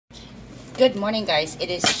Good morning, guys. It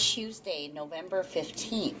is Tuesday, November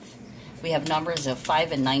 15th. We have numbers of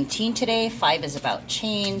 5 and 19 today. 5 is about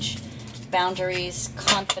change, boundaries,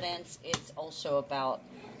 confidence. It's also about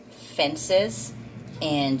fences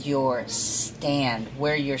and your stand,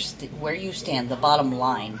 where you stand, the bottom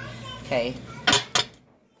line. Okay.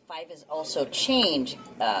 5 is also change.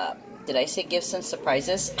 Did I say gifts and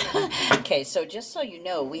surprises? Okay, so just so you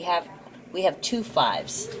know, we have 2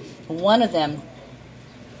 5s.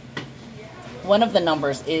 One of the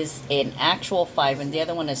numbers is an actual 5, and the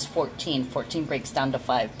other one is 14. 14 breaks down to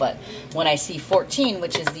 5. But when I see 14,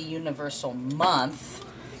 which is the universal month,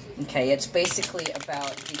 okay, it's basically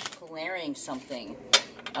about declaring something.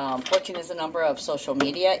 14 is the number of social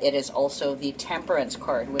media. It is also the temperance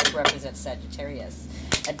card, which represents Sagittarius,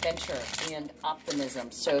 adventure, and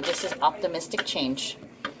optimism. So this is optimistic change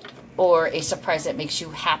or a surprise that makes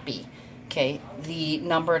you happy. Okay, the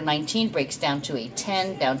number 19 breaks down to a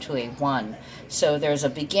 10, down to a 1. So there's a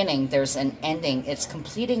beginning, there's an ending. It's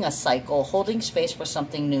completing a cycle, holding space for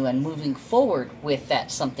something new, and moving forward with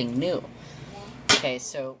that something new. Okay,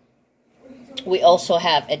 so we also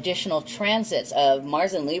have additional transits of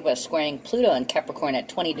Mars and Libra squaring Pluto and Capricorn at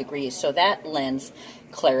 20 degrees. So that lends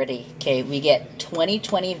clarity. Okay, we get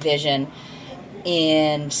 20/20 vision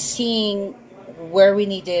in seeing where we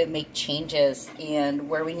need to make changes and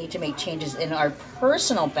where we need to make changes in our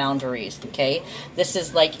personal boundaries. Okay, this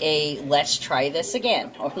is like a let's try this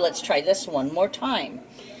again, or let's try this one more time.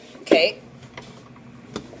 Okay,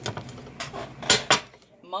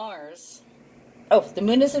 Mars, oh, the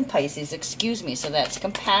moon is in Pisces, excuse me, so that's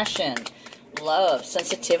compassion, love,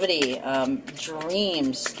 sensitivity,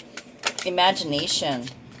 dreams, imagination.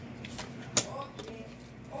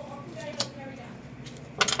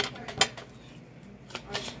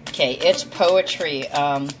 Okay, it's poetry.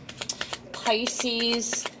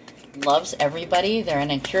 Pisces loves everybody. They're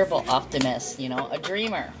an incurable optimist, you know, a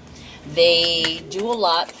dreamer. They do a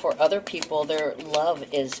lot for other people. Their love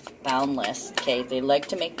is boundless. Okay, they like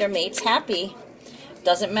to make their mates happy.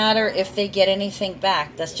 Doesn't matter if they get anything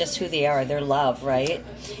back. That's just who they are. Their love, right?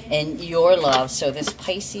 And your love. So this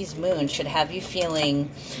Pisces moon should have you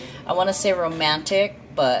feeling, I want to say romantic,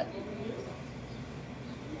 but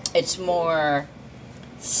it's more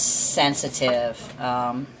sensitive,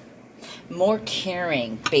 more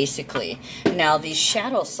caring, basically. Now, the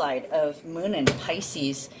shadow side of Moon and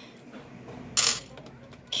Pisces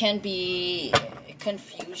can be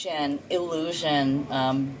confusion, illusion,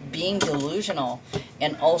 being delusional,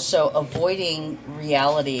 and also avoiding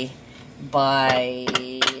reality by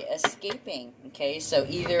escaping. Okay, so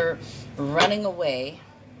either running away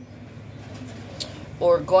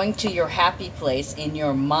or going to your happy place in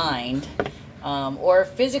your mind, or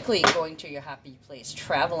physically going to your happy place,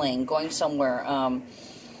 traveling, going somewhere.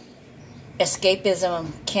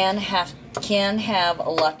 Escapism can have a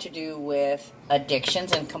lot to do with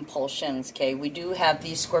addictions and compulsions. Okay, we do have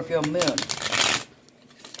the Scorpio moon.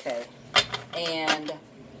 Okay, and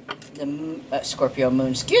the Scorpio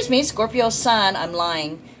moon. Excuse me, Scorpio sun. I'm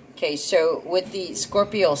lying. Okay, so with the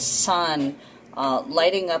Scorpio sun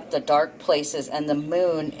lighting up the dark places, and the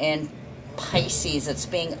moon in Pisces, it's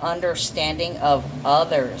being understanding of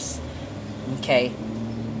others. Okay,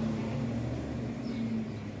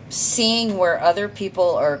 seeing where other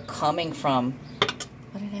people are coming from.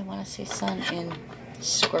 What did I want to say? Sun in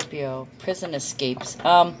Scorpio, prison escapes.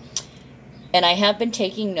 And I have been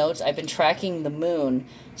taking notes. I've been tracking the moon.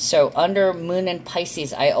 So under moon in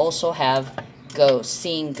Pisces, I also have ghosts,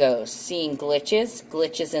 seeing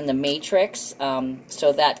glitches in the matrix.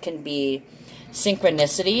 So that can be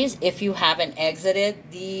synchronicities. If you haven't exited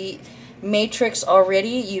the matrix already,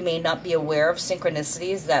 you may not be aware of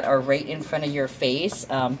synchronicities that are right in front of your face.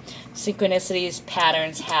 Synchronicities,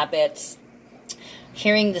 patterns, habits,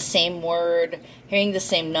 hearing the same word, hearing the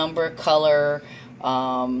same number, color,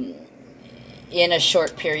 in a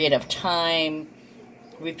short period of time,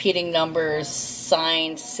 repeating numbers,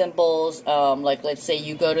 signs, symbols. Like, let's say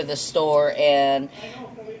you go to the store and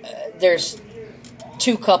there's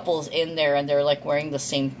 2 couples in there, and they're like wearing the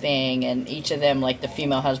same thing, and each of them, like the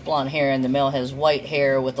female has blonde hair and the male has white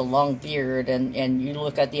hair with a long beard, and you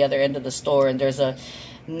look at the other end of the store and there's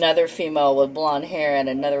another female with blonde hair and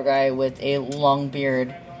another guy with a long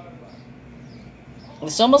beard.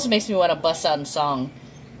 This almost makes me want to bust out in song.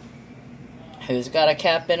 Who's got a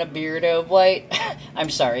cap and a beard of white? I'm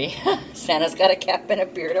sorry. Santa's got a cap and a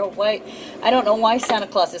beard of white. I don't know why Santa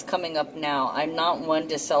Claus is coming up now. I'm not one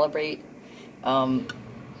to celebrate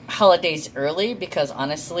holidays early, because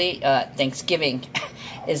honestly, Thanksgiving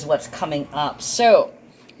is what's coming up. So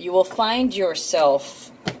you will find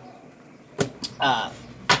yourself,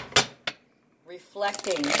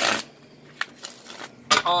 'Reflecting.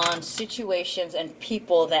 on situations and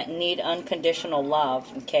people that need unconditional love.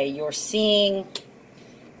 Okay, you're seeing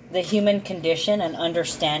the human condition and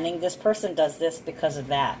understanding this person does this because of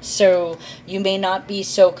that. So you may not be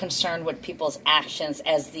so concerned with people's actions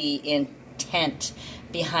as the intent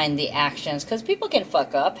behind the actions, because people can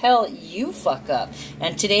fuck up. Hell, you fuck up.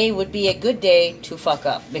 And today would be a good day to fuck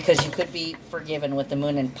up, because you could be forgiven with the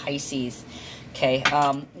moon in Pisces. Okay,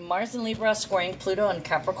 Mars in Libra squaring Pluto in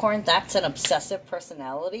Capricorn, that's an obsessive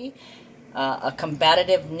personality, a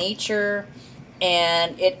combative nature,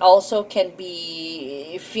 and it also can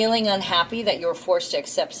be feeling unhappy that you're forced to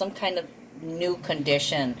accept some kind of new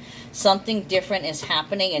condition. Something different is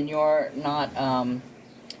happening and you're not,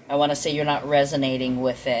 I want to say you're not resonating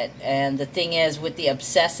with it. And the thing is, with the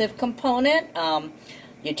obsessive component,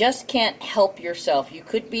 you just can't help yourself. You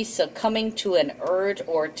could be succumbing to an urge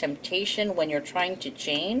or temptation when you're trying to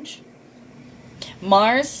change.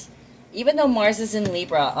 Mars, even though Mars is in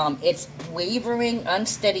Libra, it's wavering,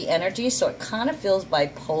 unsteady energy, so it kind of feels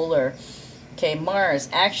bipolar. Okay, Mars,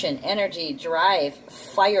 action, energy, drive,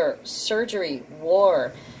 fire, surgery,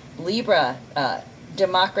 war. Libra,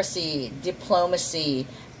 democracy, diplomacy,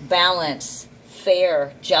 balance,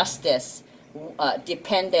 fair, justice,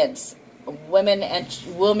 dependence,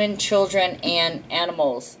 women, children, and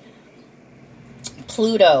animals.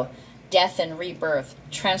 Pluto, death and rebirth,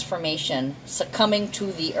 transformation, succumbing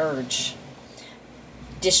to the urge,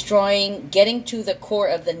 destroying, getting to the core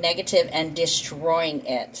of the negative and destroying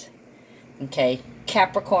it. Okay,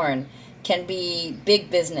 Capricorn can be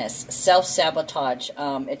big business, self-sabotage.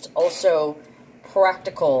 It's also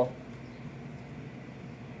practical.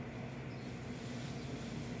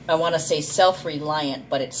 I want to say self-reliant,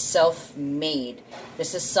 but it's self-made.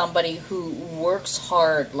 This is somebody who works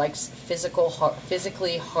hard, likes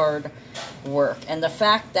physically hard work. And the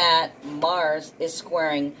fact that Mars is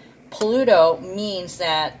squaring Pluto means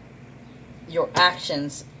that your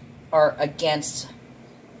actions are against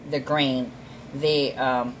the grain. They,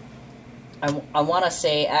 I want to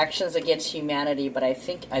say actions against humanity, but I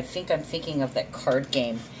think I'm thinking of that card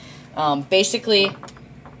game. Basically,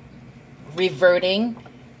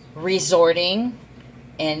 resorting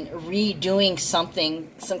and redoing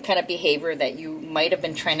something, some kind of behavior that you might have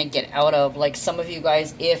been trying to get out of. Like some of you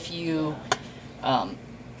guys, if you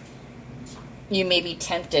you may be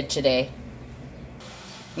tempted today.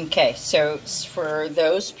 Okay, so for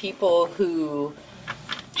those people who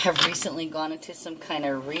have recently gone into some kind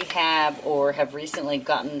of rehab or have recently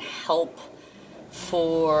gotten help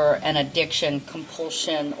for an addiction,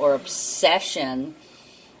 compulsion, or obsession,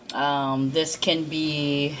 this can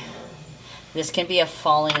be a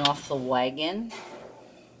falling off the wagon.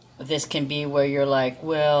 This can be where you're like,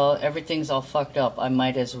 well, everything's all fucked up, I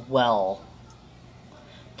might as well.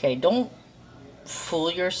 Okay, don't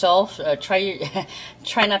fool yourself. Try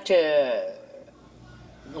not to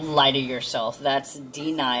lie to yourself. That's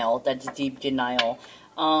denial. That's deep denial.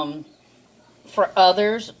 For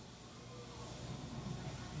others,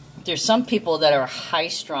 there's some people that are high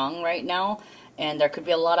strung right now, and there could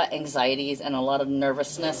be a lot of anxieties and a lot of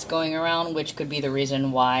nervousness going around, which could be the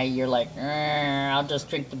reason why you're like, I'll just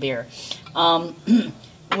drink the beer.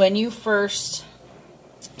 When you first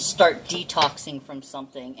start detoxing from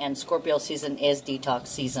something, and Scorpio season is detox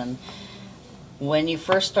season, when you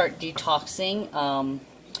first start detoxing,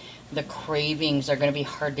 the cravings are going to be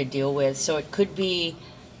hard to deal with. So it could be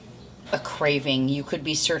a craving. You could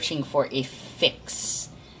be searching for a fix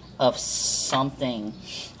of something.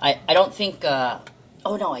 I don't think, oh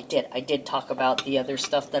no, I did talk about the other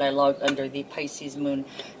stuff that I logged under the Pisces moon.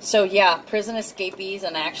 So yeah, prison escapees,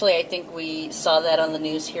 and actually I think we saw that on the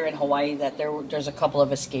news here in Hawaii, that there's a couple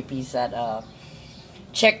of escapees that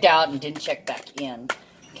checked out and didn't check back in.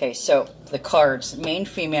 Okay, so the cards, main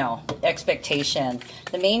female, expectation.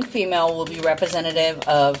 The main female will be representative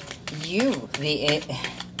of you, the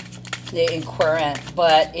inquirent,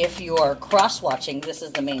 but if you are cross-watching, this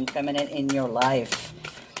is the main feminine in your life.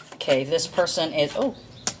 Okay, this person is well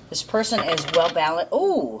balanced.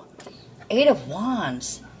 Oh, 8 of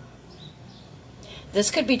Wands.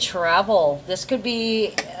 This could be travel. This could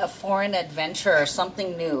be a foreign adventure or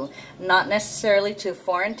something new. Not necessarily to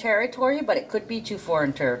foreign territory, but it could be to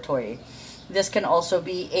foreign territory. This can also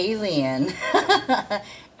be alien,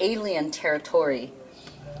 alien territory.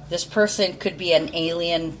 This person could be an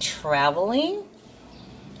alien traveling.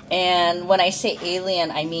 And when I say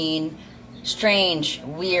alien, I mean strange,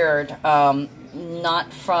 weird,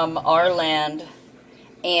 not from our land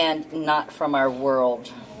and not from our world.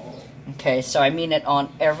 Okay, so I mean it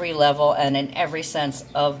on every level and in every sense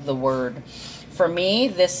of the word. For me,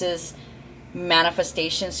 this is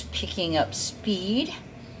manifestations picking up speed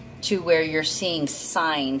to where you're seeing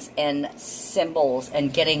signs and symbols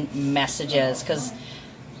and getting messages, because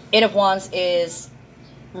Eight of Wands is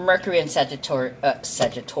Mercury in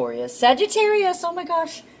Sagittarius. Oh my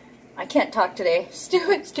gosh, I can't talk today.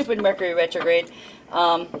 Stupid Mercury retrograde.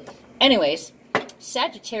 Anyways,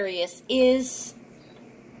 Sagittarius is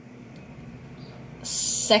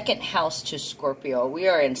second house to Scorpio. We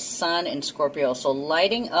are in Sun and Scorpio, so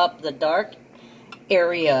lighting up the dark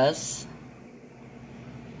areas,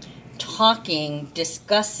 talking,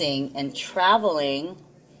 discussing, and traveling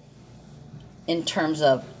in terms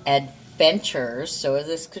of adventures. So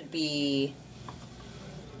this could be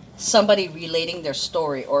somebody relating their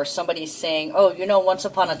story, or somebody saying, oh, you know, once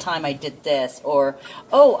upon a time I did this, or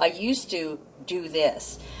oh, I used to do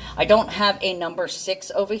this. I don't have a number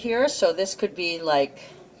 6 over here, so this could be like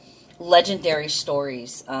legendary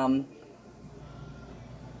stories. I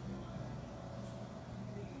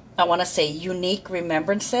want to say unique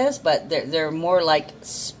remembrances, but they're more like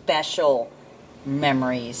special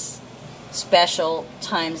memories. Special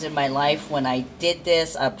times in my life when I did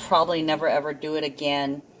this. I'll probably never ever do it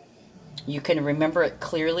again. You can remember it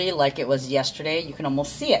clearly like it was yesterday. You can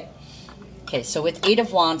almost see it. Okay, so with Eight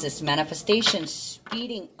of Wands, it's manifestation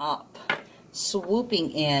speeding up,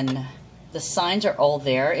 swooping in. The signs are all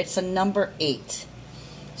there. It's a number 8.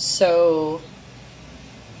 So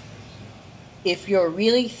if you're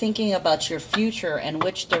really thinking about your future and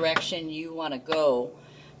which direction you want to go,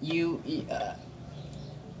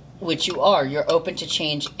 which you are, you're open to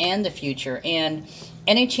change and the future. And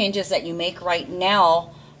any changes that you make right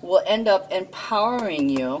now will end up empowering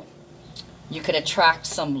you. You could attract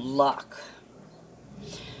some luck.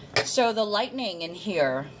 So the lightning in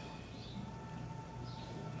here,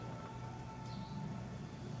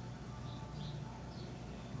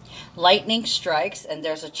 lightning strikes and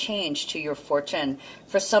there's a change to your fortune.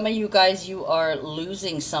 For some of you guys, you are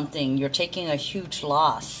losing something. You're taking a huge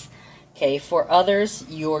loss. Okay, for others,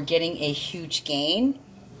 you're getting a huge gain.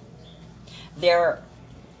 There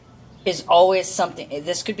is always something.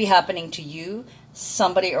 This could be happening to you,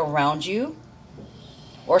 somebody around you,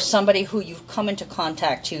 or somebody who you've come into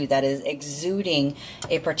contact to that is exuding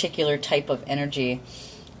a particular type of energy.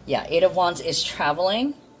 Yeah, Eight of Wands is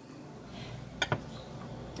traveling.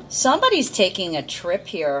 Somebody's taking a trip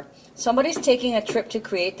here. Somebody's taking a trip to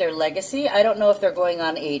create their legacy. I don't know if they're going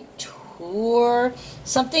on a tour.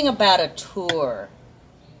 Something about a tour.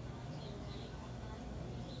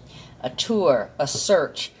 A tour, a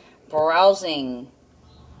search, browsing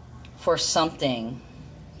for something.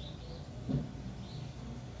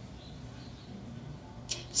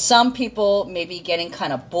 Some people may be getting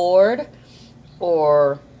kind of bored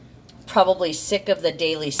or probably sick of the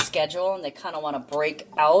daily schedule, and they kind of want to break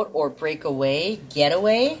out or break away, get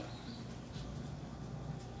away.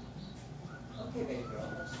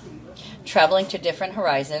 Traveling to different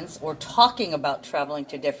horizons, or talking about traveling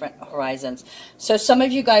to different horizons. So some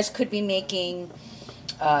of you guys could be making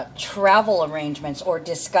travel arrangements or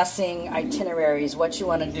discussing itineraries, what you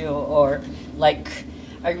want to do, or like,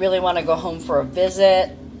 I really want to go home for a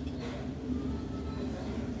visit,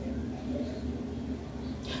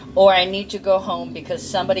 or I need to go home because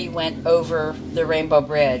somebody went over the Rainbow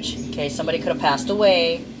Bridge. Okay, somebody could have passed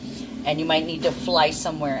away and you might need to fly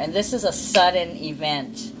somewhere. And this is a sudden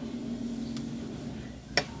event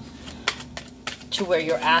to where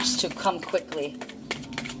you're asked to come quickly.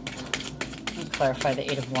 Let me clarify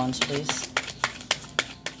the Eight of Wands, please.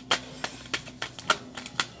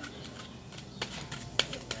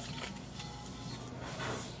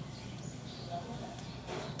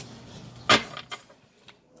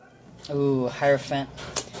 Ooh, Hierophant.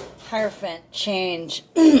 Hierophant, change.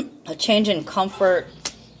 A change in comfort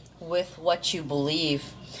with what you believe.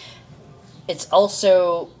 It's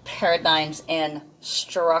also paradigms and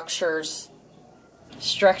structures,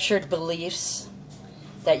 structured beliefs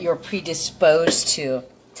that you're predisposed to.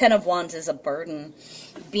 Ten of Wands is a burden.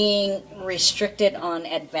 Being restricted on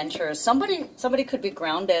adventures. Somebody could be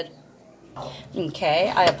grounded. Okay,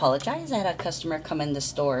 I apologize. I had a customer come in the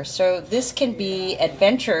store. So this can be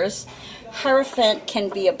adventures. Hierophant can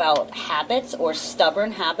be about habits or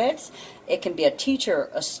stubborn habits. It can be a teacher,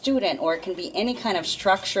 a student, or it can be any kind of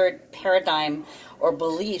structured paradigm or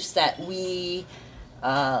beliefs that we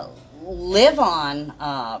live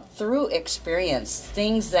on through experience.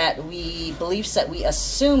 Things that beliefs that we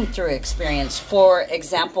assume through experience. For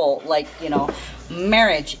example, like, you know,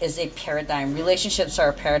 marriage is a paradigm. Relationships are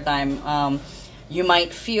a paradigm. You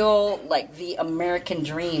might feel like the American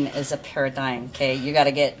dream is a paradigm, okay? You got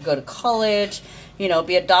to go to college, you know,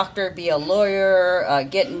 be a doctor, be a lawyer,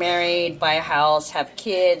 get married, buy a house, have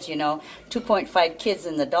kids, you know, 2.5 kids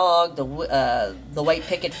and the dog, the white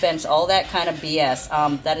picket fence, all that kind of BS.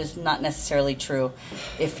 That is not necessarily true.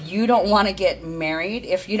 If you don't want to get married,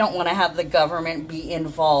 if you don't want to have the government be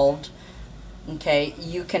involved, okay,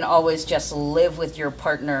 you can always just live with your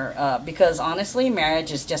partner, because honestly,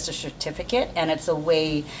 marriage is just a certificate, and it's a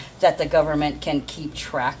way that the government can keep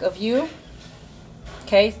track of you.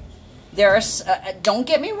 Okay, don't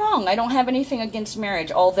get me wrong, I don't have anything against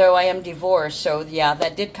marriage, although I am divorced, so yeah,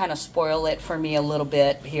 that did kind of spoil it for me a little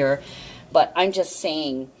bit here. But I'm just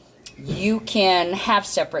saying, you can have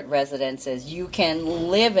separate residences. You can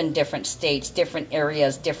live in different states, different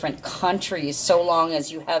areas, different countries, so long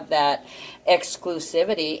as you have that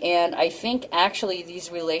exclusivity. And I think actually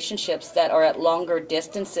these relationships that are at longer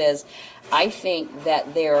distances, I think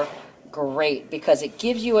that they're great because it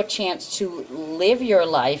gives you a chance to live your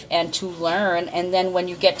life and to learn. And then when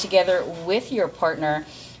you get together with your partner,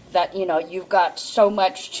 that, you know, you've got so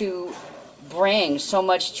much to bring, so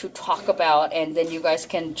much to talk about, and then you guys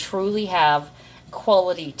can truly have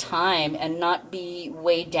quality time and not be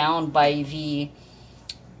weighed down by the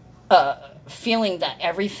feeling that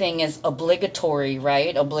everything is obligatory,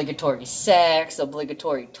 right? Obligatory sex,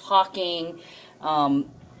 obligatory talking.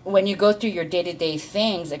 When you go through your day-to-day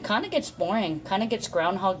things, it kind of gets boring, kind of gets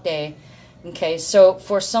Groundhog Day. Okay, so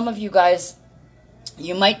for some of you guys,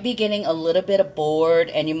 you might be getting a little bit bored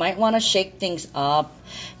and you might want to shake things up.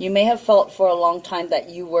 You may have felt for a long time that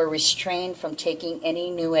you were restrained from taking any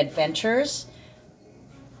new adventures.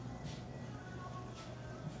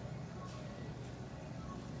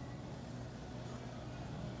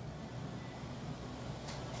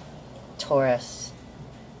 Taurus,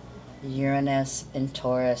 Uranus in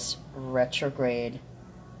Taurus retrograde,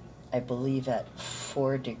 I believe at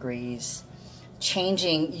 4 degrees.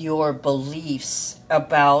 Changing your beliefs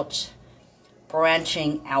about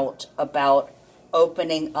branching out, about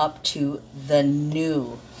opening up to the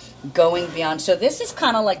new, going beyond. So this is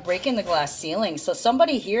kind of like breaking the glass ceiling. So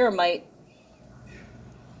somebody here might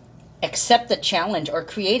accept the challenge or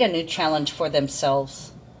create a new challenge for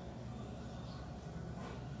themselves.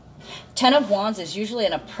 10 of Wands is usually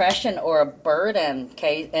an oppression or a burden,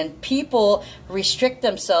 okay? And people restrict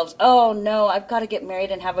themselves. Oh, no, I've got to get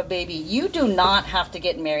married and have a baby. You do not have to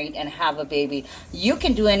get married and have a baby. You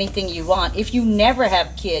can do anything you want. If you never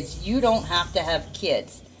have kids, you don't have to have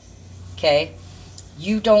kids, okay?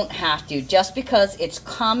 You don't have to. Just because it's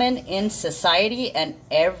common in society and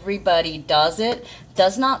everybody does it,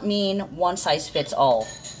 does not mean one size fits all.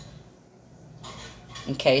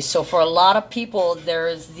 Okay, so for a lot of people,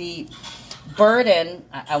 there's the burden,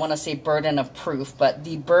 I want to say burden of proof, but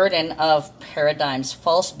the burden of paradigms,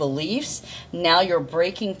 false beliefs. Now you're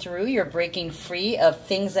breaking through, you're breaking free of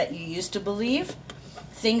things that you used to believe,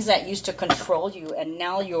 things that used to control you, and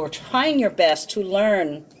now you're trying your best to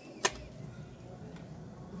learn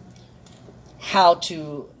how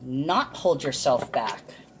to not hold yourself back.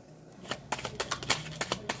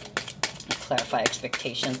 Clarify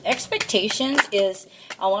expectations. Expectations is,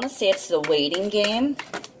 I want to say it's the waiting game.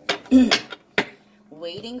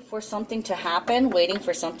 Waiting for something to happen, waiting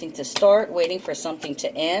for something to start, waiting for something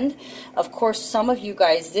to end. Of course, some of you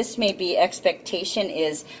guys, this may be expectation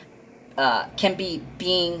is, can be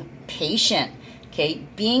being patient. Okay,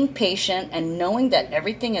 being patient and knowing that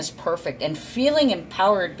everything is perfect and feeling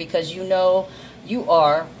empowered because you know you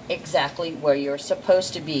are exactly where you're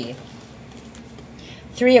supposed to be.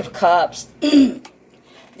 3 of Cups.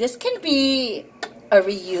 This can be a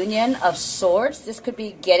reunion of sorts. This could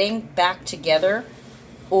be getting back together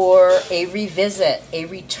or a revisit, a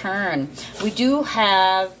return. We do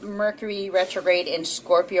have Mercury retrograde in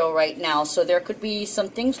Scorpio right now, so there could be some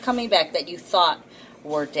things coming back that you thought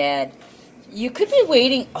were dead. You could be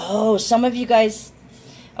waiting. Oh, some of you guys.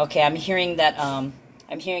 Okay, I'm hearing that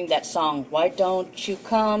song. Why don't you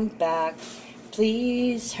come back?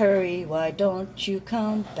 Please hurry, why don't you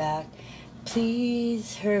come back?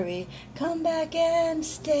 Please hurry, come back and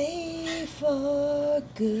stay for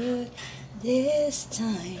good this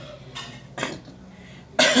time.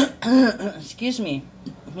 Excuse me,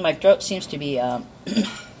 my throat seems to be,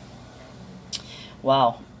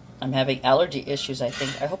 wow, I'm having allergy issues, I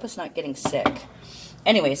think. I hope it's not getting sick.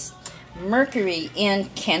 Anyways, Mercury in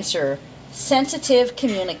Cancer, sensitive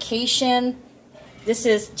communication. This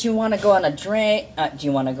is, do you want to go on a drink? Do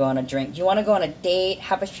you want to go on a drink? Do you want to go on a date?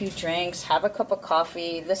 Have a few drinks? Have a cup of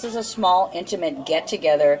coffee? This is a small, intimate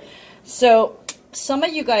get-together. So some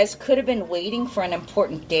of you guys could have been waiting for an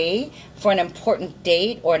important day, for an important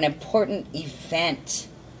date, or an important event.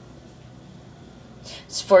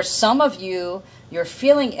 For some of you, you're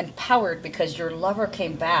feeling empowered because your lover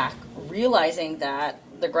came back, realizing that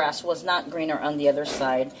the grass was not greener on the other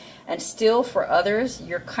side. And still for others,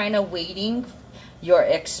 you're kind of waiting. You're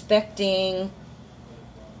expecting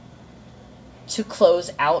to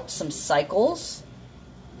close out some cycles.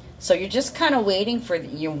 So you're just kind of waiting for,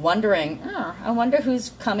 you're wondering, oh, I wonder who's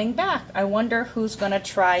coming back. I wonder who's going to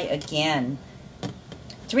try again.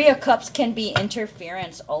 Three of Cups can be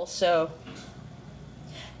interference also.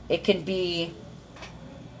 It can be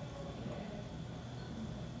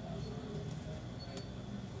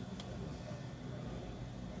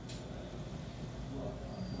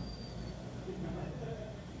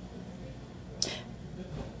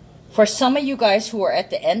for some of you guys who are at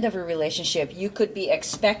the end of a relationship, you could be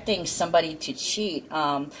expecting somebody to cheat.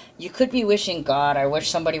 You could be wishing, God, I wish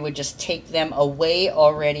somebody would just take them away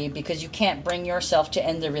already, because you can't bring yourself to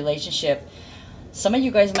end the relationship. Some of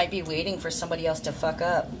you guys might be waiting for somebody else to fuck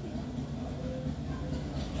up.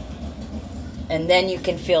 And then you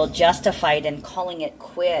can feel justified in calling it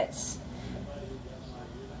quits.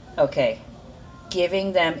 Okay.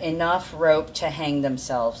 Giving them enough rope to hang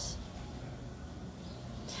themselves.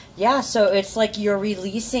 Yeah, so it's like you're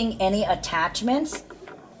releasing any attachments.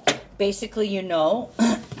 Basically, you know,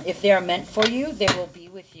 if they are meant for you, they will be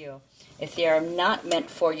with you. If they are not meant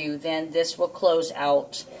for you, then this will close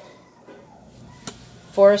out.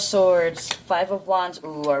 Four of Swords, Five of Wands.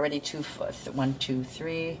 Ooh, already 1, 2,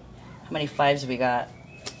 3. How many fives we got?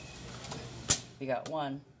 We got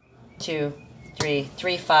 1, 2, 3.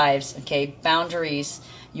 3 fives. Okay, boundaries,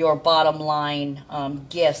 your bottom line,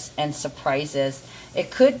 gifts and surprises.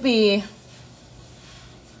 It could be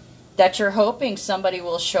that you're hoping somebody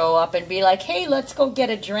will show up and be like, hey, let's go get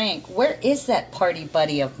a drink. Where is that party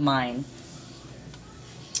buddy of mine?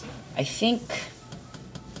 I think...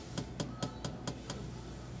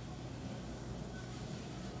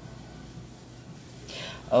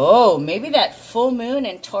 Oh, maybe that full moon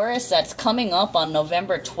in Taurus that's coming up on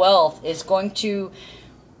November 12th is going to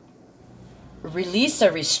release a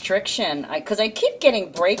restriction. Because I keep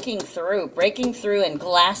getting breaking through and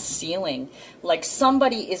glass ceiling. Like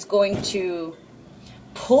somebody is going to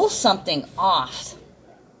pull something off.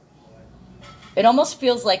 It almost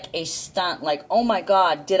feels like a stunt. Like, oh my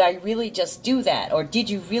God, did I really just do that? Or did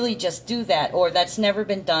you really just do that? Or that's never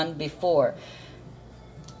been done before.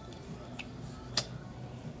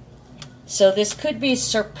 So this could be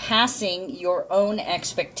surpassing your own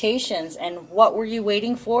expectations. And what were you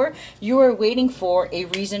waiting for? You were waiting for a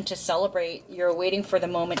reason to celebrate. You're waiting for the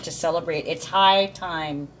moment to celebrate. It's high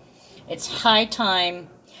time. It's high time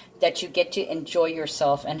that you get to enjoy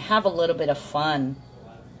yourself and have a little bit of fun.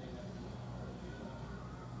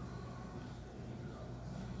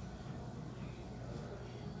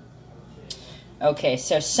 Okay,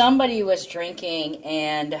 so somebody was drinking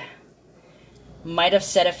and might have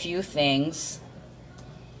said a few things.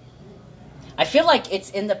 I feel like it's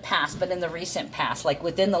in the past, but in the recent past, like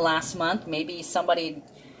within the last month, maybe somebody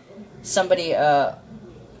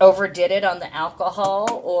overdid it on the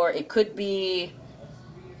alcohol, or it could be,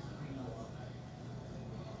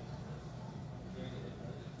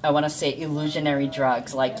 I want to say illusionary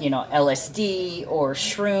drugs, like, you know, LSD or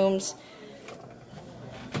shrooms.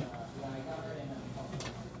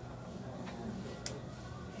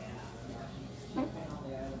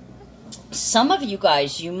 Some of you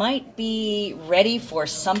guys, you might be ready for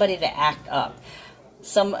somebody to act up.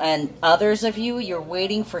 And others of you, you're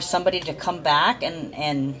waiting for somebody to come back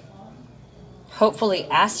and hopefully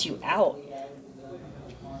ask you out.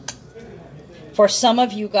 For some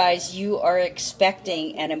of you guys, you are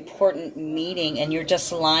expecting an important meeting and you're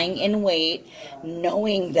just lying in wait,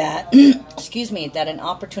 knowing that, excuse me, that an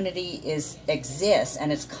opportunity exists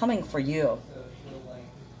and it's coming for you.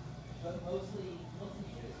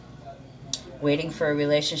 Waiting for a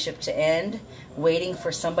relationship to end, waiting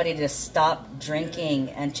for somebody to stop drinking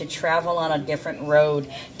and to travel on a different road,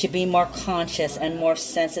 to be more conscious and more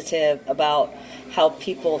sensitive about how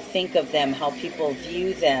people think of them, how people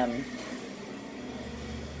view them.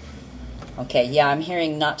 Okay, yeah, I'm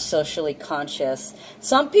hearing not socially conscious.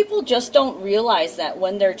 Some people just don't realize that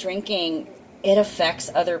when they're drinking, it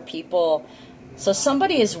affects other people. So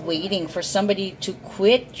somebody is waiting for somebody to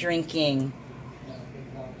quit drinking.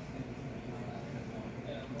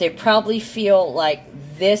 They probably feel like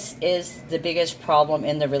this is the biggest problem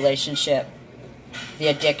in the relationship. The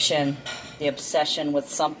addiction, the obsession with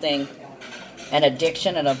something. An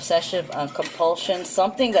addiction, an obsessive compulsion.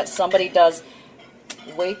 Something that somebody does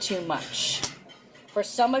way too much. For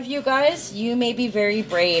some of you guys, you may be very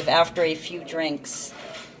brave after a few drinks,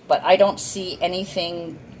 but I don't see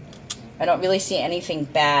anything, I don't really see anything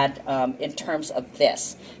bad in terms of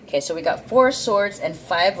this. Okay, so we got 4 of Swords and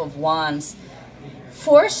 5 of Wands.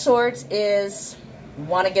 4 of Swords is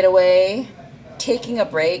want to get away, taking a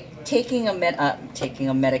break, taking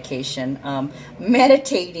a medication,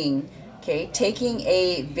 meditating, okay, taking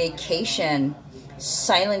a vacation,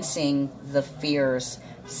 silencing the fears,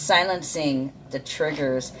 silencing the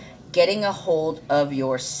triggers, getting a hold of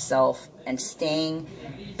yourself and staying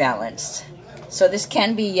balanced. So this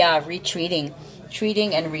can be retreating,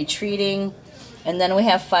 treating and retreating. And then we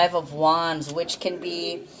have 5 of Wands, which can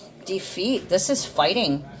be defeat. This is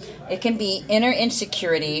fighting. It can be inner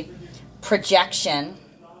insecurity, projection,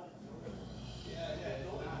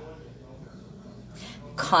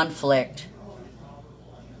 conflict.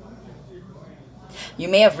 You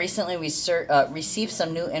may have recently received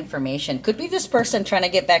some new information. Could be this person trying to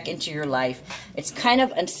get back into your life. It's kind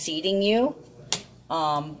of unseating you.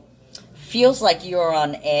 Feels like you're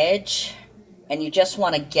on edge and you just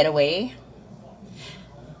want to get away.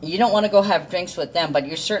 You don't want to go have drinks with them, but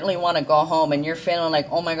you certainly want to go home and you're feeling like,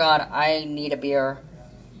 oh my God, I need a beer,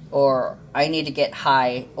 or I need to get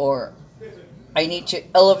high, or I need to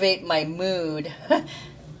elevate my mood.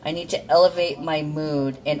 I need to elevate my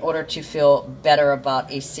mood in order to feel better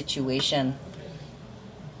about a situation.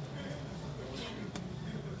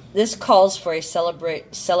 This calls for a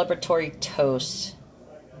celebratory toast.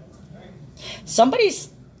 Somebody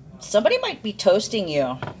might be toasting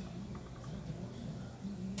you.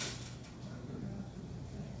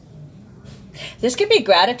 This could be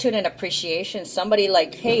gratitude and appreciation. Somebody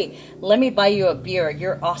like, hey, let me buy you a beer.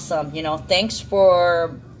 You're awesome. You know, thanks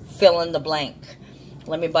for fill in the blank.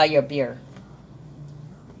 Let me buy you a beer.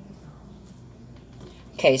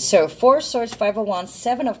 Okay, so 4 of Swords, 5 of Wands,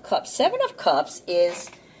 7 of Cups. 7 of Cups is,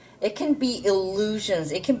 it can be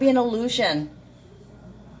illusions. It can be an illusion.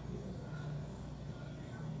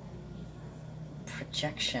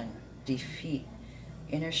 Projection, defeat,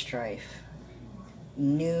 inner strife,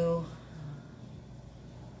 new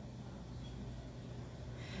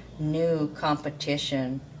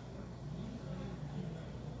competition.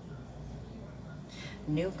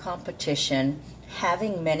 New competition,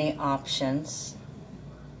 having many options.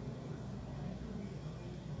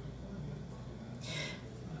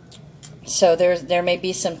 So there may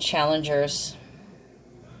be some challengers.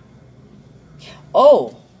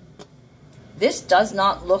 Oh, this does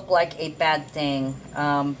not look like a bad thing.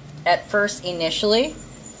 At first, initially,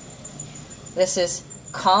 this is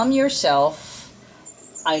calm yourself.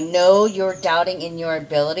 I know you're doubting in your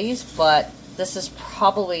abilities, but this is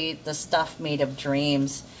probably the stuff made of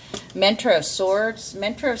dreams. Mentor of Swords.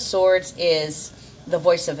 Mentor of Swords is the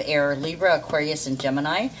voice of air, Libra, Aquarius, and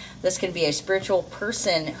Gemini. This can be a spiritual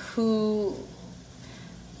person who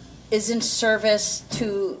is in service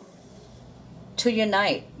to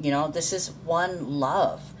unite. You know, this is one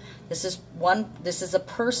love. This is a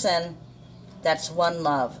person that's one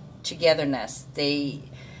love, togetherness. They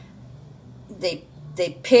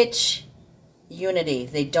pitch unity.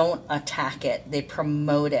 They don't attack it. They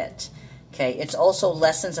promote it. Okay, it's also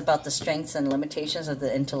lessons about the strengths and limitations of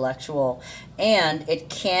the intellectual, and it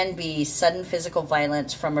can be sudden physical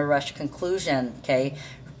violence from a rushed conclusion, okay,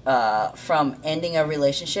 from ending a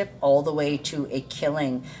relationship all the way to a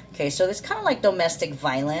killing. Okay, so it's kind of like domestic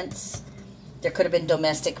violence. There could have been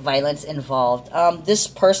domestic violence involved. This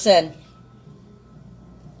person,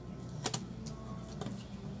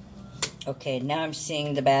 okay, now I'm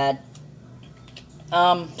seeing the bad.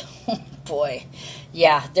 Boy,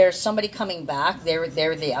 yeah, there's somebody coming back. They're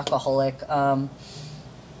the alcoholic.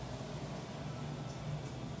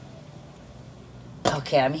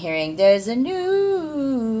 Okay, I'm hearing there's a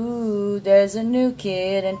new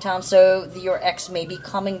kid in town. So your ex may be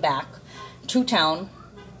coming back to town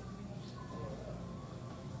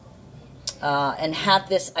and have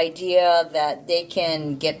this idea that they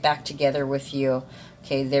can get back together with you.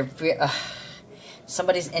 Okay,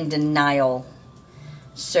 somebody's in denial.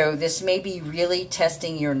 So this may be really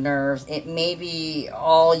testing your nerves. It may be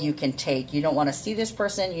all you can take. You don't want to see this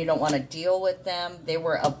person. You don't want to deal with them. They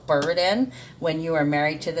were a burden when you were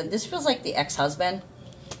married to them. This feels like the ex-husband.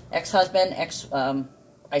 I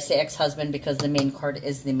say ex-husband because the main card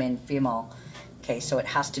is the main female. Okay, so it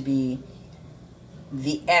has to be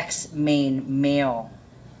the ex-main male.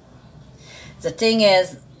 The thing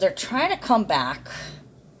is, they're trying to come back.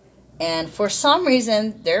 And for some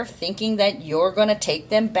reason, they're thinking that you're going to take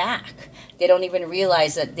them back. They don't even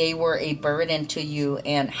realize that they were a burden to you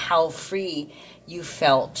and how free you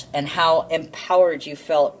felt and how empowered you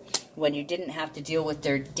felt when you didn't have to deal with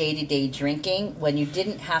their day-to-day drinking, when you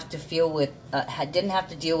didn't have to didn't have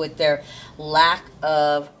to deal with their lack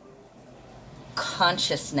of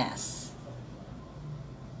consciousness,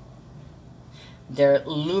 their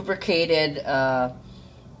lubricated,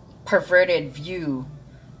 perverted view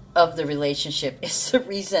of the relationship is the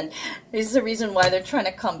reason why they're trying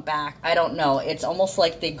to come back. I don't know. It's almost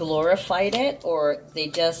like they glorified it, or they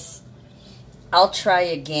just, I'll try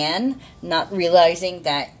again, not realizing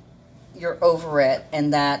that you're over it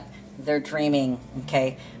and that they're dreaming.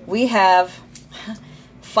 Okay, we have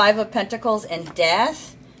 5 of Pentacles and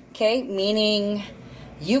Death. Okay, meaning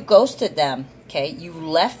you ghosted them. Okay, you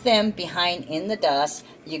left them behind in the dust.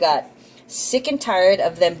 You got sick and tired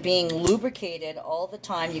of them being lubricated all the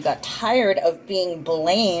time. You got tired of being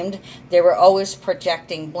blamed. They were always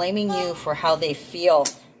projecting, blaming you for how they feel.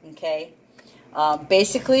 Okay,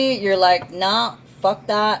 basically you're like, nah, fuck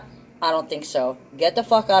that. I don't think so. Get the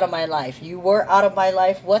fuck out of my life. You were out of my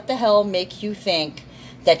life. What the hell makes you think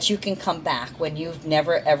that you can come back when you've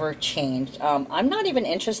never ever changed? I'm not even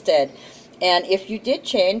interested. And if you did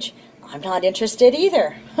change, I'm not interested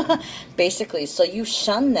either. Basically, so you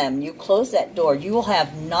shun them. You close that door. You will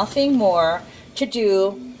have nothing more to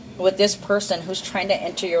do with this person who's trying to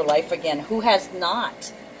enter your life again, who has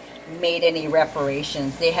not made any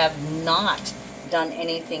reparations. They have not done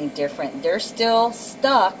anything different. They're still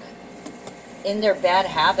stuck in their bad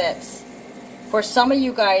habits. For some of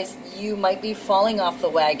you guys, you might be falling off the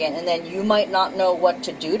wagon, and then you might not know what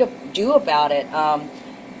to do about it.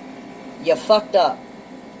 You fucked up.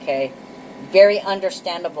 Okay, very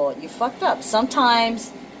understandable. You fucked up. Sometimes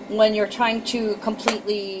when you're trying to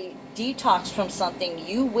completely detox from something,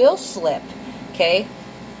 you will slip. Okay,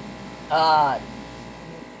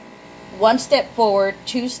 1 step forward,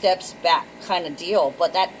 2 steps back kind of deal.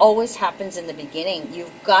 But that always happens in the beginning.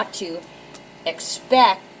 You've got to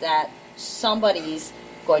expect that somebody's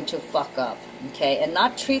going to fuck up. Okay, and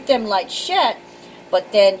not treat them like shit,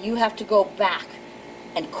 but then you have to go back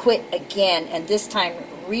and quit again, and this time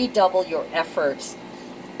redouble your efforts,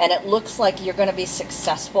 and it looks like you're going to be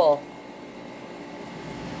successful.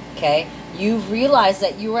 Okay, you've realized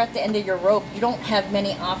that you are at the end of your rope. You don't have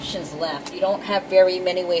many options left. You don't have very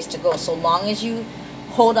many ways to go. So long as you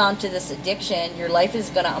hold on to this addiction, your life is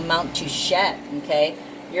going to amount to shit. Okay,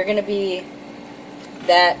 you're going to be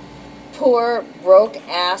that poor broke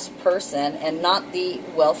ass person and not the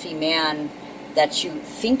wealthy man that you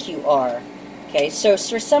think you are. Okay, so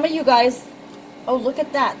for some of you guys, oh, look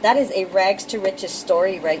at that. That is a rags to riches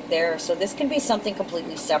story right there. So this can be something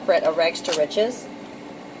completely separate, a rags to riches.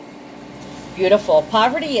 Beautiful.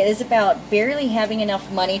 Poverty is about barely having enough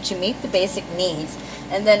money to meet the basic needs.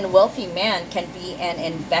 And then wealthy man can be an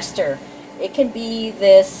investor. It can be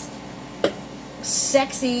this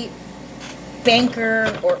sexy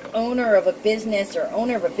banker or owner of a business or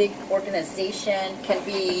owner of a big organization. Can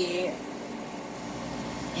be...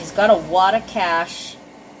 He's got a wad of cash.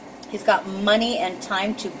 He's got money and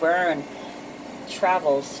time to burn.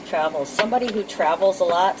 Travels. Somebody who travels a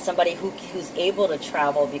lot. Somebody who's able to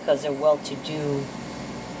travel because they're well-to-do.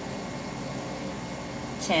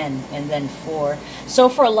 10 and then 4. So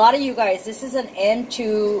for a lot of you guys, this is an end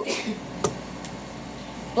to...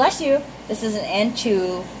 Bless you. This is an end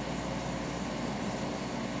to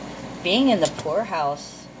being in the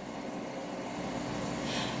poorhouse.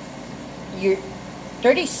 You're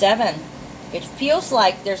 37. It feels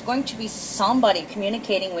like there's going to be somebody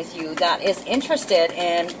communicating with you that is interested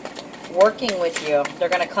in working with you. They're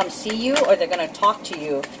going to come see you, or they're going to talk to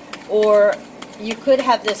you. Or you could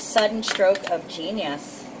have this sudden stroke of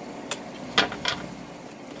genius.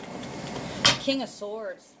 King of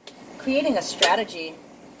Swords. Creating a strategy.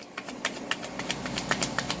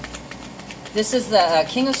 This is the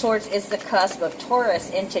King of Swords is the cusp of Taurus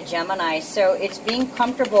into Gemini. So it's being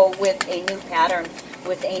comfortable with a new pattern,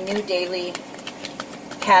 with a new daily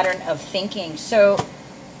pattern of thinking. So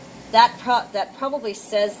that probably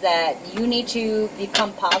says that you need to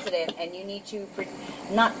become positive, and you need to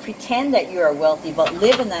not pretend that you are wealthy, but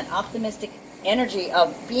live in that optimistic energy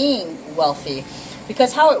of being wealthy.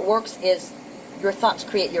 Because how it works is your thoughts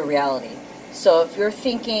create your reality. So if you're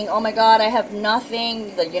thinking, oh my God, I have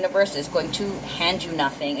nothing, the universe is going to hand you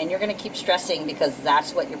nothing, and you're going to keep stressing because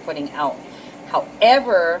that's what you're putting out.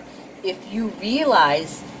 However, if you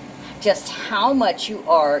realize just how much you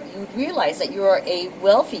are, you realize that you are a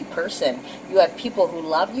wealthy person. You have people who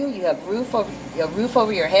love you. You have a roof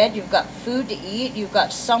over your head. You've got food to eat. You've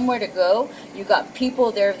got somewhere to go. You've got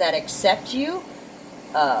people there that accept you.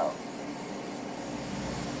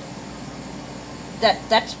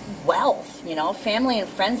 That's wealth, you know, family and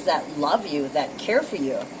friends that love you, that care for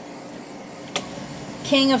you.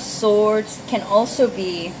 King of Swords can also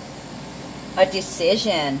be a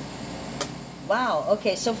decision. Wow,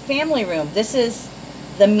 okay, so family room. This is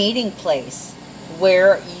the meeting place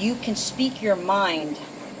where you can speak your mind.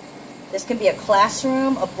 This can be a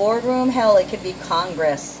classroom, a boardroom, hell, it could be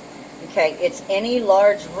Congress. Okay, it's any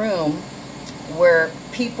large room where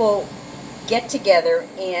people get together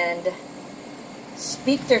and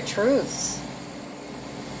speak their truths.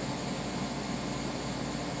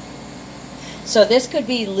 So this could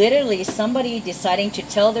be literally somebody deciding to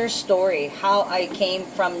tell their story, how I came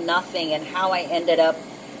from nothing and how I ended up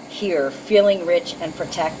here, feeling rich and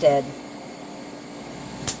protected.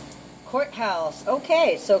 Courthouse.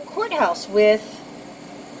 Okay, so courthouse with,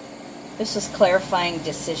 this is clarifying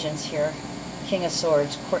decisions here. King of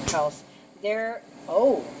Swords, courthouse. There,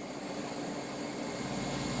 oh.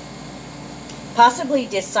 Possibly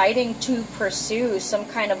deciding to pursue some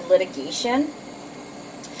kind of litigation.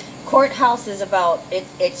 Courthouse is about,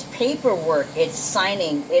 it's paperwork, it's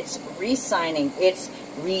signing, it's re-signing, it's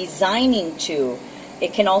resigning to.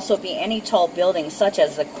 It can also be any tall building such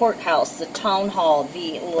as the courthouse, the town hall,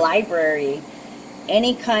 the library,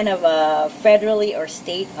 any kind of a federally or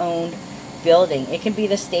state-owned building. It can be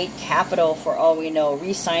the state capitol for all we know,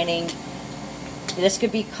 re-signing. This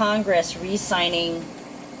could be Congress re-signing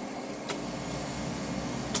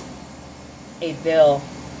a bill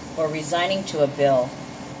or resigning to a bill.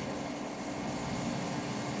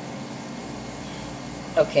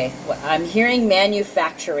 Okay, well, I'm hearing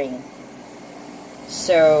manufacturing.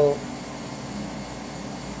 So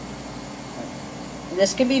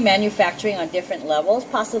this could be manufacturing on different levels,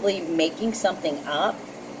 possibly making something up.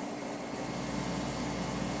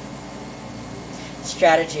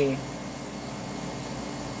 Strategy.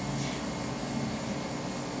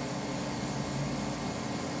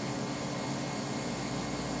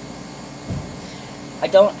 I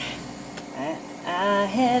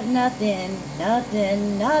have nothing,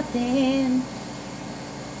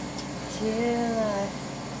 till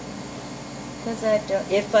cause I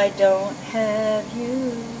don't, if I don't have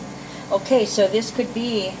you. Okay, so this could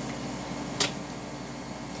be,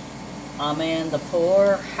 I'm in the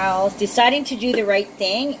poorhouse, deciding to do the right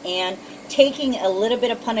thing and taking a little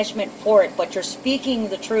bit of punishment for it, but you're speaking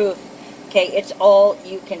the truth. Okay, it's all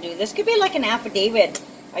you can do. This could be like an affidavit.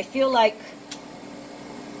 I feel like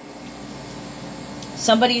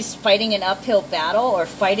somebody's fighting an uphill battle or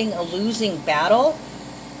fighting a losing battle.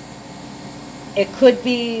 It could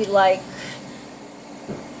be like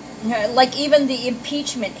even the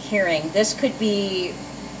impeachment hearing. This could be,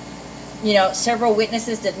 you know, several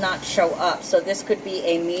witnesses did not show up. So this could be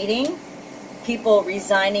a meeting, people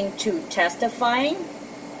resigning to testifying.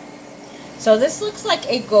 So this looks like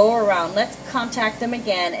a go-around. Let's contact them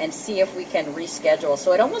again and see if we can reschedule.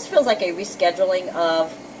 So it almost feels like a rescheduling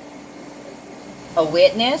of a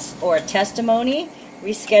witness or a testimony,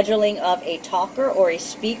 rescheduling of a talker or a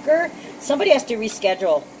speaker. Somebody has to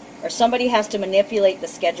reschedule, or somebody has to manipulate the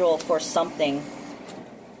schedule for something.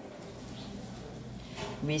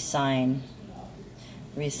 Resign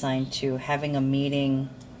to having a meeting.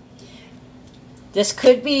 This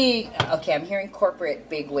could be, okay, I'm hearing corporate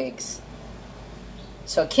bigwigs.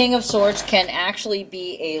 So King of Swords can actually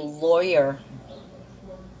be a lawyer.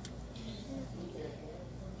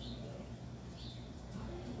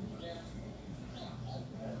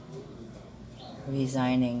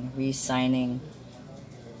 Resigning,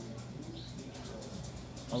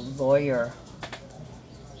 a lawyer.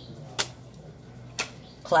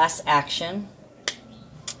 Class action.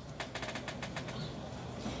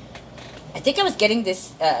 I think I was getting this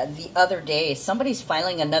the other day. Somebody's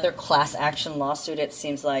filing another class action lawsuit, it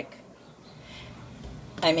seems like.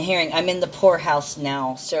 I'm hearing, I'm in the poorhouse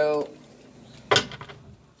now, so I'm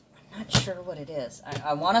not sure what it is.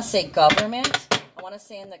 I want to say government. I want to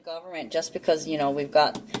say in the government, just because, you know, we've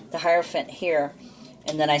got the Hierophant here,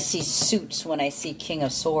 and then I see suits when I see King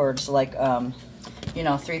of Swords, like, you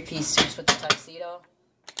know, three-piece suits with the tuxedo.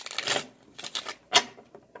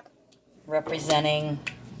 Representing.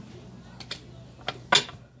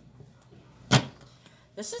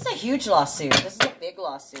 This is a huge lawsuit. This is a big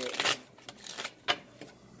lawsuit.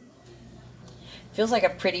 Feels like a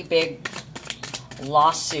pretty big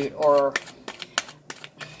lawsuit, or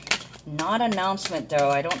not announcement though.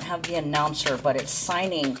 I don't have the announcer, but it's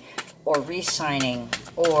signing or re-signing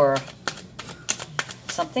or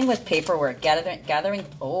something with paperwork, gathering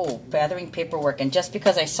paperwork. And just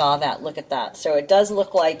because I saw that, look at that. So it does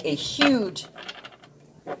look like a huge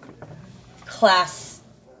class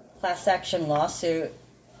action lawsuit.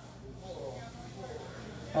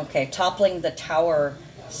 Okay, toppling the tower.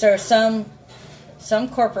 So some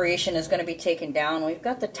corporation is going to be taken down. We've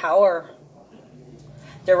got the tower.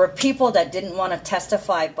 There were people that didn't want to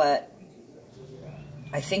testify, but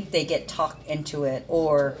I think they get talked into it,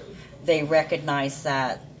 or they recognize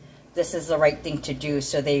that this is the right thing to do,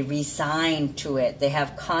 so they resign to it. They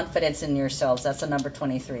have confidence in themselves. That's a number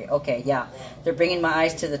 23. Okay, yeah. They're bringing my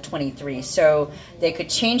eyes to the 23. So they could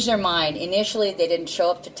change their mind. Initially, they didn't show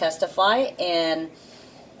up to testify, and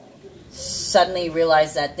suddenly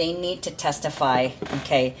realize that they need to testify.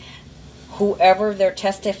 Okay, whoever they're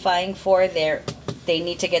testifying for, they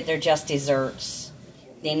need to get their just desserts.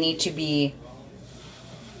 They need to be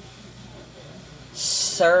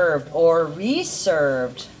served or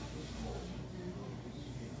reserved.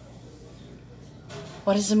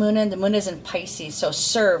 What is the moon in? The moon is in Pisces. So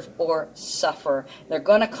serve or suffer. They're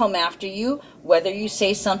going to come after you, whether you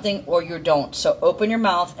say something or you don't. So open your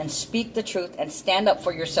mouth and speak the truth and stand up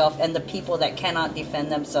for yourself and the people that cannot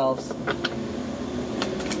defend themselves.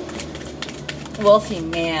 Wealthy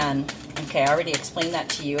man. Okay, I already explained that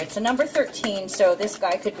to you. It's a number 13, so this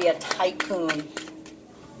guy could be a tycoon.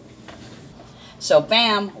 So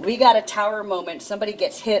bam, we got a tower moment. Somebody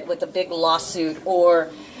gets hit with a big lawsuit, or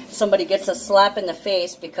somebody gets a slap in the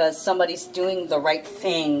face because somebody's doing the right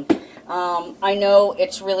thing. I know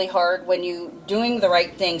it's really hard when you doing the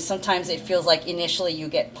right thing. Sometimes it feels like initially you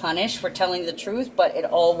get punished for telling the truth, but it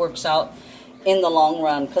all works out in the long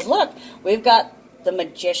run. Because look, we've got the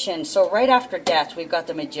Magician. So right after death, we've got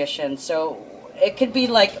the Magician. So it could be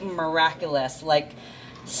like miraculous, like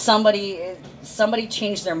somebody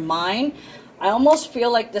changed their mind. I almost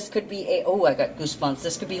feel like this could be a, oh, I got goosebumps.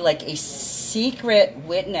 This could be like a secret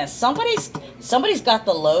witness. Somebody's got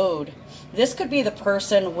the load. This could be the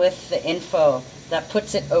person with the info that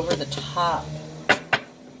puts it over the top.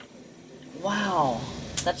 Wow,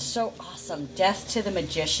 that's so awesome. Death to the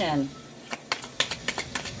Magician.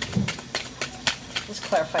 Let's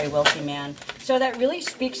clarify wealthy man. So that really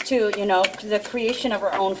speaks to, you know, the creation of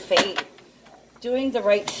our own fate. Doing the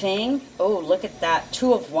right thing. Oh, look at that.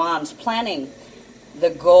 Two of Wands. Planning. The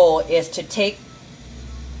goal is to take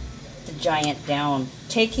the giant down.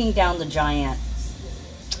 Taking down the giant.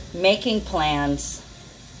 Making plans.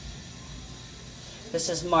 This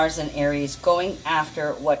is Mars and Aries. Going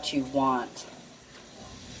after what you want.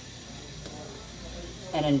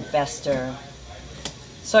 An investor.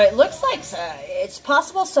 So it looks like it's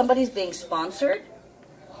possible somebody's being sponsored.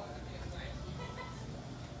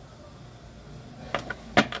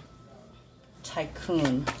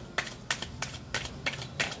 Tycoon.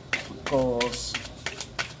 Goals.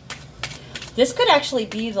 This could actually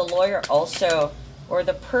be the lawyer also, or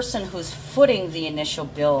the person who's footing the initial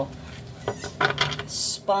bill.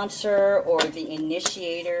 Sponsor or the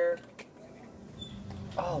initiator.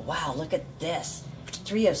 Oh wow, look at this.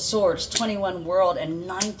 3 of Swords, 21 World, and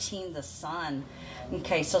 19 the Sun.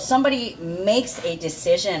 Okay, so somebody makes a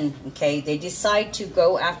decision, okay? They decide to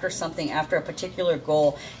go after something, after a particular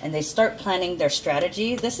goal, and they start planning their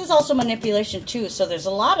strategy. This is also manipulation too, so there's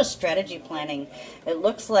a lot of strategy planning. It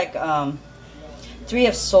looks like 3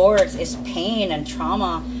 of Swords is pain and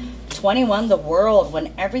trauma. 21 the World,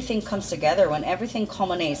 when everything comes together, when everything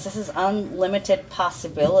culminates. This is unlimited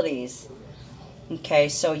possibilities. Okay,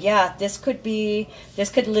 so yeah, this could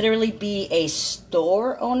literally be a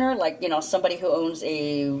store owner, like, you know, somebody who owns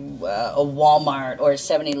a Walmart or a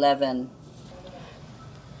 7-Eleven.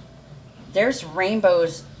 There's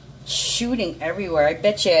rainbows shooting everywhere. I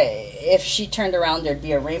bet you if she turned around, there'd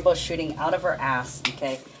be a rainbow shooting out of her ass.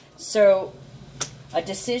 Okay, so a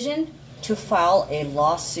decision to file a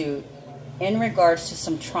lawsuit in regards to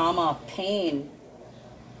some trauma, pain,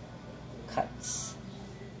 cuts.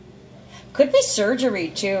 Could be surgery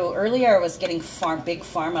too. Earlier I was getting big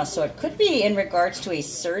pharma, so it could be in regards to a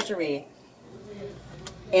surgery.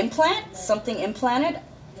 Implant? Something implanted?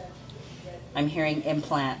 I'm hearing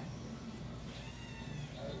implant.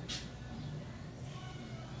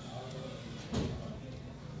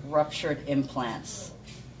 Ruptured implants.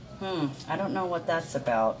 I don't know what that's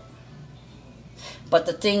about. But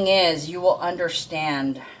the thing is, you will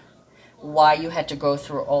understand why you had to go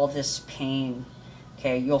through all this pain.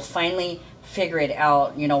 Okay, you'll finally figure it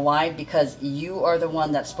out. You know why? Because you are the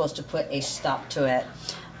one that's supposed to put a stop to it.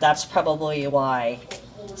 That's probably why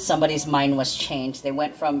somebody's mind was changed. They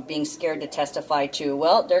went from being scared to testify to,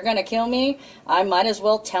 well, they're going to kill me. I might as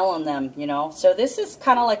well tell on them, you know. So this is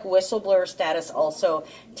kind of like whistleblower status also,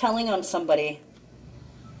 telling on somebody.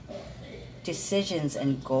 Decisions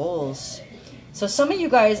and goals. So some of you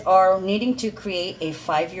guys are needing to create a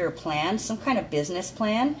 5-year plan, some kind of business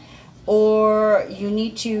plan. Or you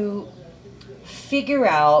need to figure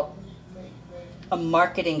out a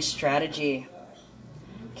marketing strategy.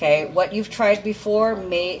 Okay, what you've tried before,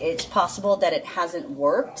 it's possible that it hasn't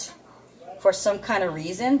worked. for some kind of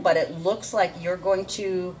reason, but it looks like you're going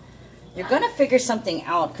to figure something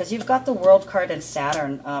out, because you've got the World card and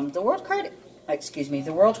Saturn. The World card, excuse me,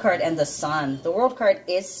 the World card and the Sun. The World card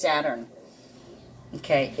is Saturn.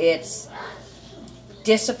 Okay, it's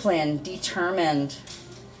disciplined, determined,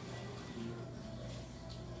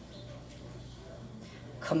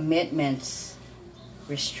 commitments,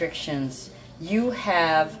 restrictions. You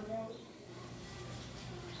have,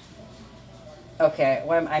 okay,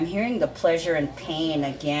 well, I'm hearing the pleasure and pain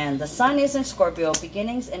again. The Sun is in Scorpio,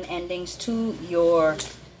 beginnings and endings to your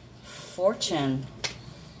fortune.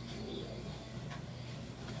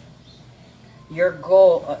 Your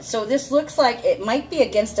goal. So this looks like it might be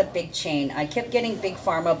against a big chain. I kept getting big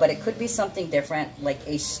pharma, but it could be something different, like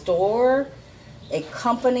a store, a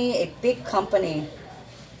company, a big company.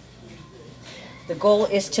 The goal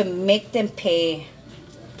is to make them pay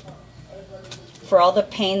for all the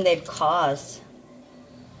pain they've caused.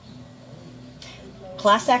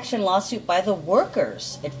 Class action lawsuit by the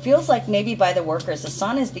workers. It feels like maybe by the workers. The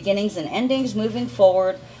Sun is beginnings and endings, moving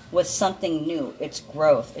forward with something new. It's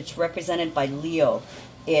growth. It's represented by Leo.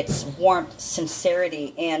 It's warmth,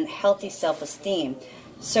 sincerity, and healthy self-esteem.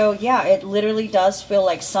 So yeah, it literally does feel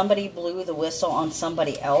like somebody blew the whistle on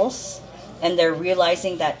somebody else, and they're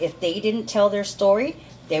realizing that if they didn't tell their story,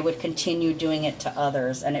 they would continue doing it to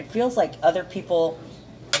others. And it feels like other people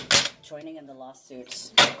joining in the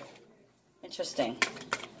lawsuits. Interesting.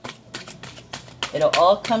 It'll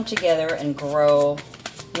all come together and grow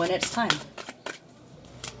when it's time.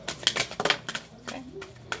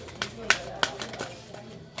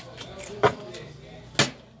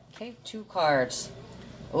 Okay, 2 cards.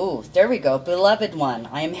 Oh, there we go. Beloved one,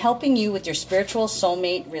 I am helping you with your spiritual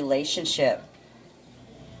soulmate relationship.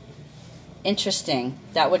 Interesting.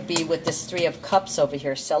 That would be with this 3 of Cups over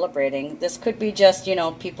here celebrating. This could be just, you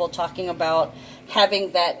know, people talking about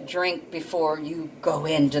having that drink before you go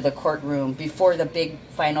into the courtroom, before the big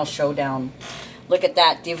final showdown. Look at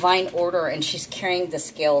that. Divine order, and she's carrying the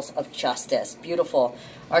scales of justice. Beautiful.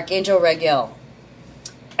 Archangel Regiel.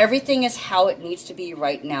 Everything is how it needs to be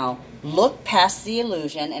right now. Look past the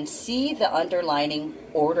illusion and see the underlying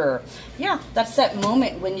order. Yeah, that's that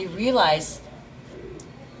moment when you realize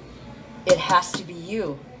it has to be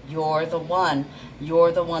you. You're the one.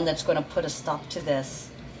 You're the one that's going to put a stop to this.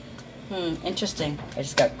 Interesting. I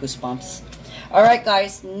just got goosebumps. All right,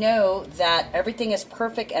 guys, know that everything is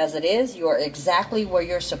perfect as it is. You're exactly where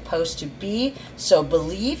you're supposed to be. So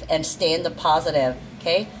believe and stay in the positive.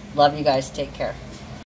 Okay? Love you guys. Take care.